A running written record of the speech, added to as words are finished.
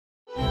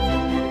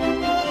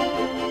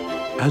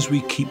As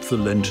we keep the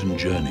Lenten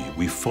journey,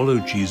 we follow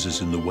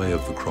Jesus in the way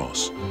of the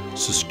cross,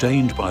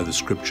 sustained by the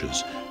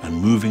scriptures and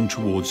moving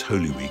towards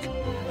Holy Week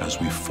as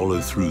we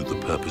follow through the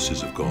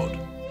purposes of God.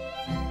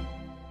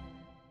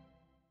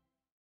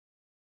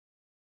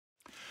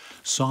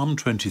 Psalm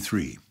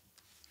 23.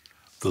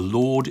 The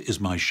Lord is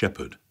my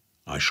shepherd,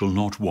 I shall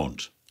not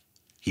want.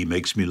 He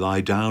makes me lie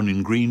down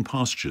in green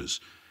pastures.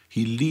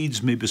 He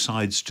leads me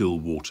beside still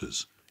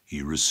waters.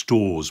 He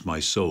restores my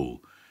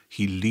soul.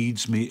 He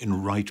leads me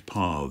in right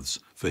paths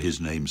for his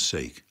name's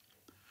sake.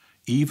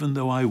 Even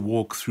though I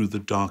walk through the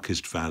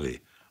darkest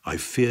valley, I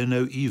fear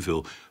no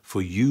evil,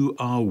 for you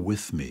are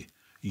with me.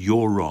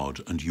 Your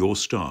rod and your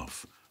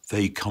staff,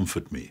 they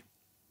comfort me.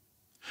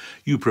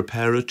 You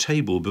prepare a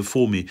table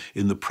before me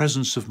in the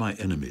presence of my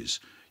enemies.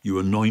 You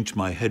anoint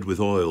my head with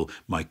oil,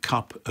 my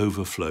cup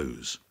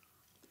overflows.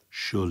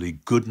 Surely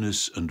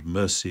goodness and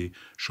mercy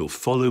shall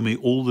follow me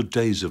all the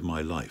days of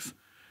my life,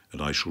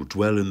 and I shall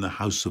dwell in the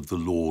house of the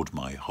Lord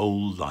my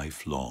whole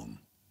life long.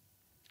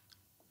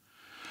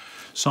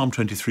 Psalm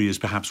 23 is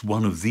perhaps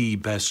one of the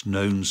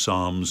best-known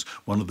psalms,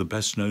 one of the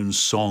best-known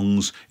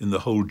songs in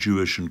the whole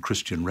Jewish and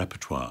Christian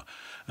repertoire.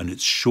 And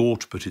it's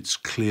short, but it's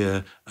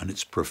clear, and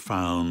it's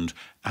profound,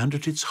 and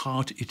at its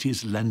heart it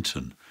is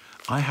Lenten.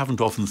 I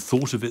haven't often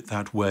thought of it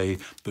that way,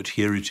 but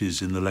here it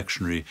is in the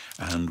lectionary,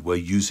 and we're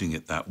using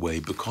it that way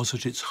because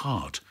at its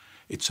heart,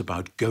 it's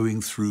about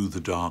going through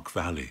the dark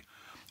valley.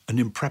 And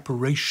in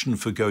preparation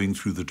for going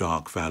through the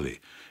dark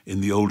valley,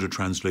 in the older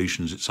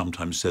translations it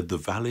sometimes said the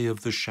valley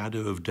of the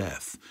shadow of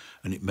death,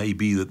 and it may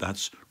be that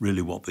that's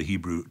really what the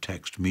Hebrew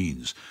text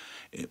means.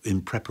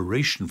 In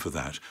preparation for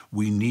that,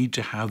 we need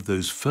to have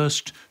those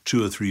first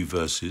 2 or 3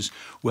 verses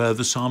where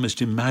the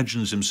psalmist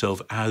imagines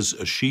himself as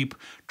a sheep,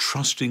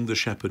 trusting the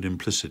shepherd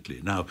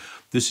implicitly. Now,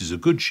 this is a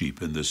good sheep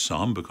in this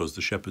psalm because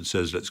the shepherd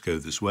says, let's go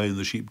this way, and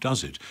the sheep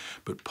does it.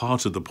 But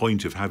part of the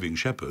point of having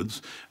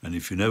shepherds, and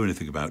if you know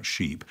anything about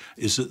sheep,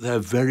 is that they're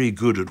very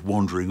good at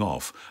wandering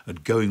off,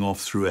 at going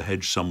off through a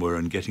hedge somewhere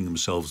and getting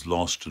themselves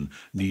lost and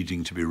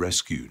needing to be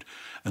rescued.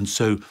 And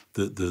so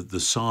the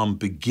psalm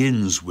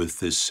begins with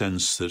this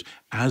sense that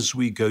as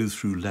we go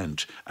through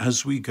Lent,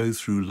 as we go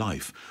through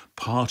life,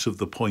 part of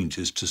the point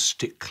is to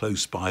stick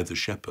close by the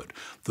shepherd.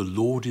 The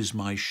Lord is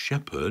my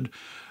shepherd.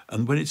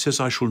 And when it says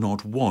I shall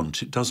not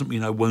want, it doesn't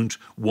mean I won't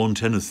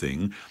want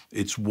anything.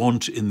 It's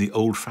want in the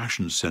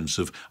old-fashioned sense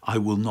of I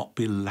will not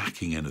be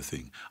lacking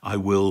anything. I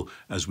will,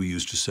 as we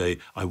used to say,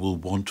 I will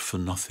want for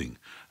nothing.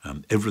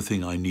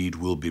 Everything I need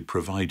will be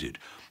provided.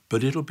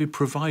 But it'll be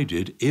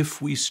provided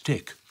if we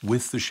stick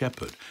with the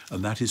shepherd.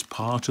 And that is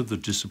part of the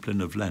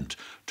discipline of Lent,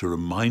 to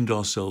remind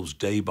ourselves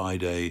day by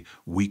day,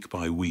 week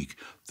by week,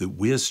 that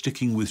we're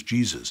sticking with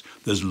Jesus.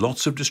 There's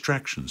lots of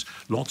distractions,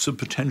 lots of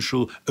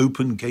potential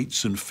open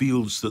gates and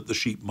fields that the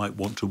sheep might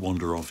want to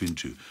wander off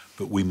into.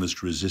 But we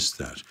must resist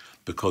that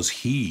because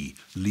he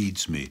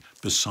leads me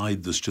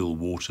beside the still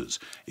waters.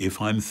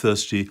 If I'm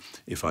thirsty,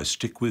 if I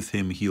stick with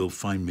him, he'll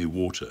find me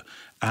water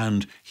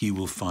and he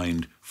will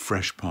find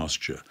fresh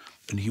pasture.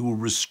 And he will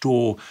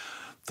restore.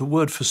 The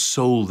word for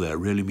soul there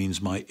really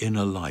means my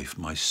inner life,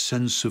 my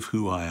sense of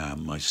who I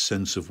am, my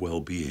sense of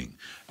well-being.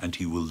 And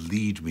he will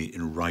lead me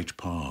in right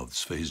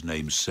paths for his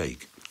name's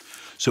sake.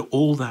 So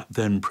all that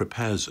then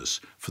prepares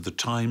us for the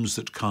times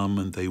that come,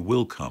 and they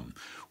will come,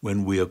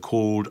 when we are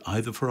called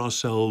either for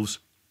ourselves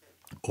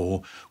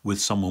or with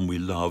someone we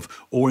love,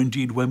 or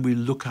indeed when we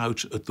look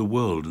out at the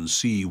world and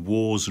see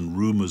wars and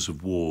rumours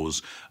of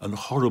wars and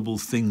horrible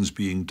things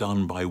being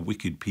done by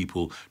wicked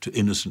people to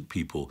innocent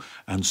people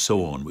and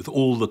so on, with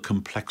all the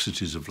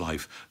complexities of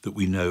life that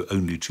we know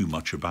only too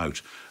much about,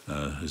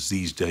 as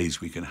these days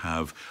we can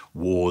have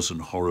wars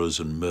and horrors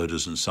and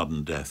murders and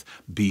sudden death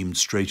beamed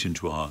straight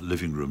into our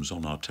living rooms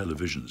on our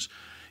televisions.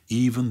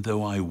 Even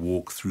though I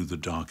walk through the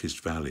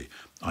darkest valley,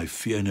 I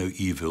fear no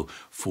evil,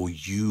 for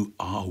you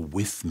are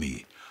with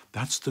me.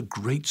 That's the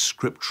great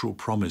scriptural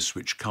promise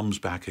which comes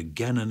back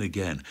again and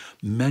again,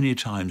 many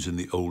times in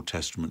the Old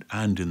Testament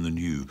and in the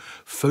New,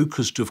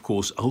 focused, of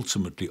course,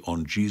 ultimately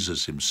on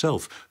Jesus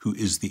himself, who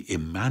is the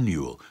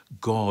Emmanuel,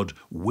 God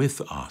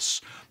with us,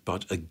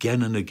 but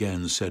again and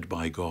again said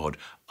by God,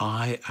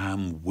 I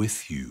am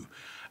with you.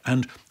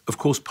 And, of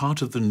course,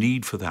 part of the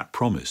need for that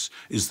promise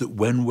is that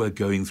when we're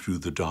going through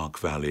the dark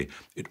valley,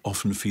 it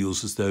often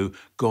feels as though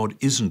God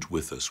isn't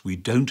with us. We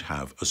don't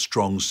have a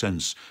strong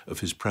sense of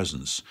his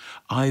presence,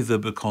 either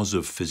because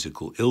of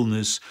physical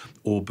illness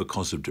or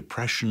because of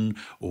depression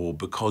or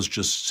because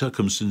just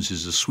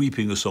circumstances are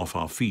sweeping us off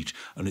our feet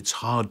and it's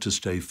hard to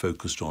stay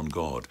focused on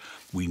God.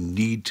 We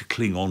need to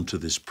cling on to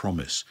this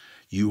promise.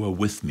 You are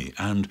with me.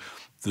 And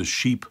the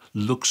sheep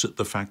looks at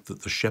the fact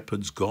that the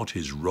shepherd's got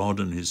his rod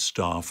and his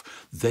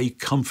staff. They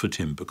comfort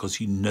him because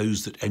he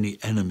knows that any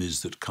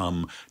enemies that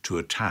come to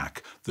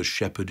attack, the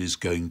shepherd is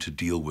going to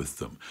deal with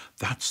them.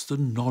 That's the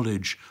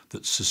knowledge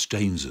that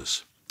sustains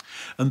us.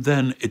 And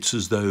then it's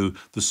as though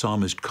the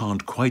psalmist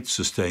can't quite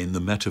sustain the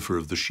metaphor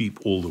of the sheep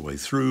all the way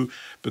through,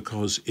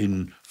 because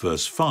in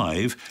verse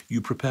 5,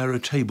 you prepare a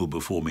table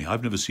before me.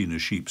 I've never seen a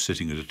sheep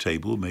sitting at a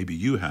table, maybe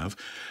you have,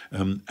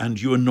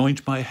 and you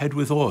anoint my head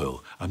with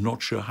oil. I'm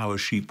not sure how a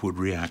sheep would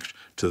react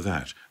to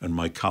that, and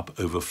my cup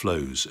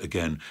overflows.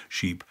 Again,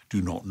 sheep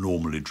do not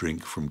normally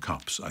drink from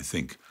cups, I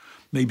think.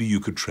 Maybe you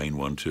could train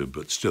one to,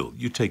 but still,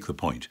 you take the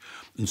point.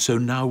 And so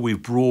now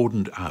we've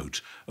broadened out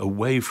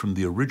away from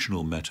the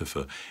original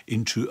metaphor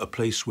into a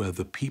place where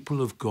the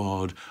people of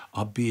God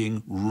are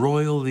being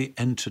royally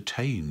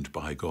entertained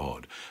by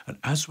God. And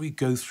as we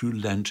go through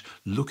Lent,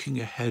 looking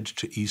ahead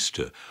to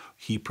Easter,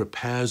 he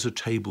prepares a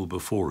table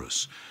before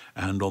us.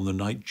 And on the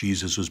night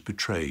Jesus was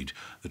betrayed,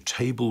 the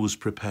table was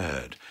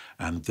prepared,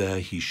 and there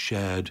he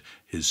shared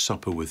his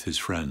supper with his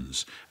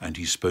friends, and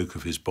he spoke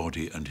of his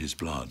body and his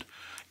blood.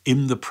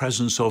 In the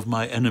presence of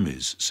my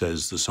enemies,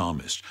 says the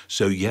psalmist.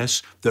 So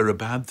yes, there are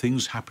bad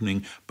things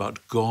happening,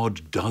 but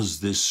God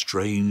does this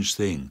strange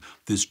thing,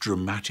 this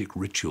dramatic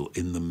ritual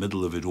in the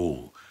middle of it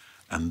all.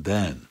 And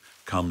then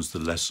comes the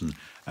lesson,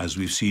 as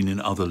we've seen in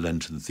other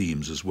Lenten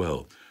themes as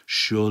well.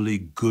 Surely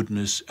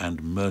goodness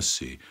and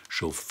mercy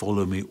shall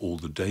follow me all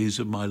the days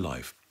of my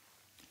life.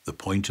 The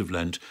point of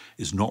Lent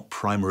is not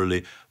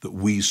primarily that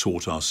we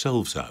sort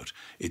ourselves out.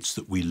 It's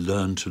that we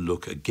learn to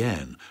look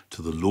again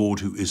to the Lord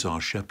who is our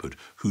shepherd,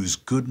 whose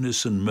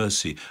goodness and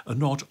mercy are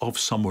not off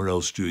somewhere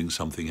else doing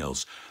something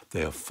else.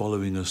 They are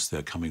following us.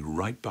 They're coming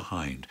right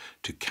behind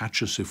to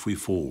catch us if we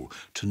fall,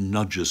 to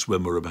nudge us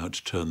when we're about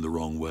to turn the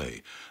wrong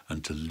way,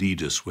 and to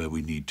lead us where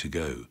we need to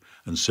go.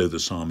 And so the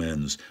psalm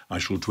ends, I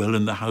shall dwell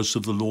in the house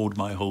of the Lord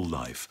my whole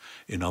life.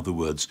 In other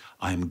words,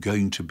 I am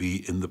going to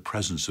be in the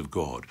presence of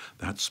God.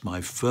 That's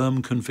my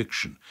firm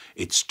conviction.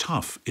 It's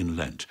tough in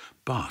Lent,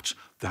 but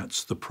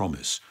that's the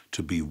promise,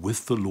 to be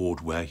with the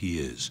Lord where he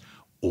is,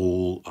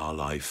 all our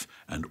life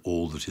and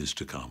all that is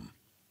to come.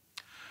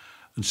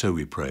 And so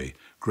we pray,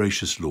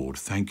 gracious Lord,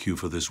 thank you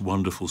for this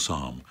wonderful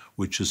psalm,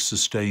 which has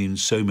sustained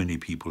so many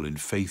people in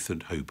faith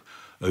and hope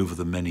over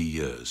the many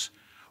years.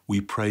 We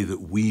pray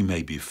that we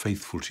may be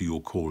faithful to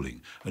your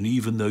calling, and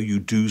even though you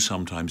do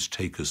sometimes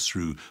take us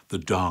through the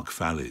dark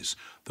valleys,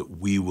 that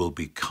we will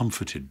be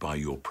comforted by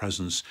your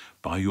presence,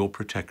 by your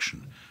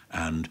protection,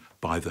 and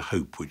by the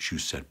hope which you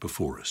set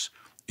before us.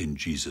 In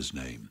Jesus'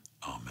 name,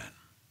 amen.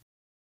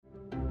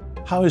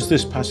 How is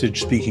this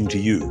passage speaking to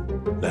you?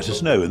 Let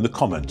us know in the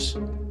comments.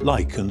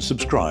 Like and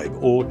subscribe,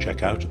 or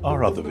check out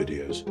our other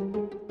videos.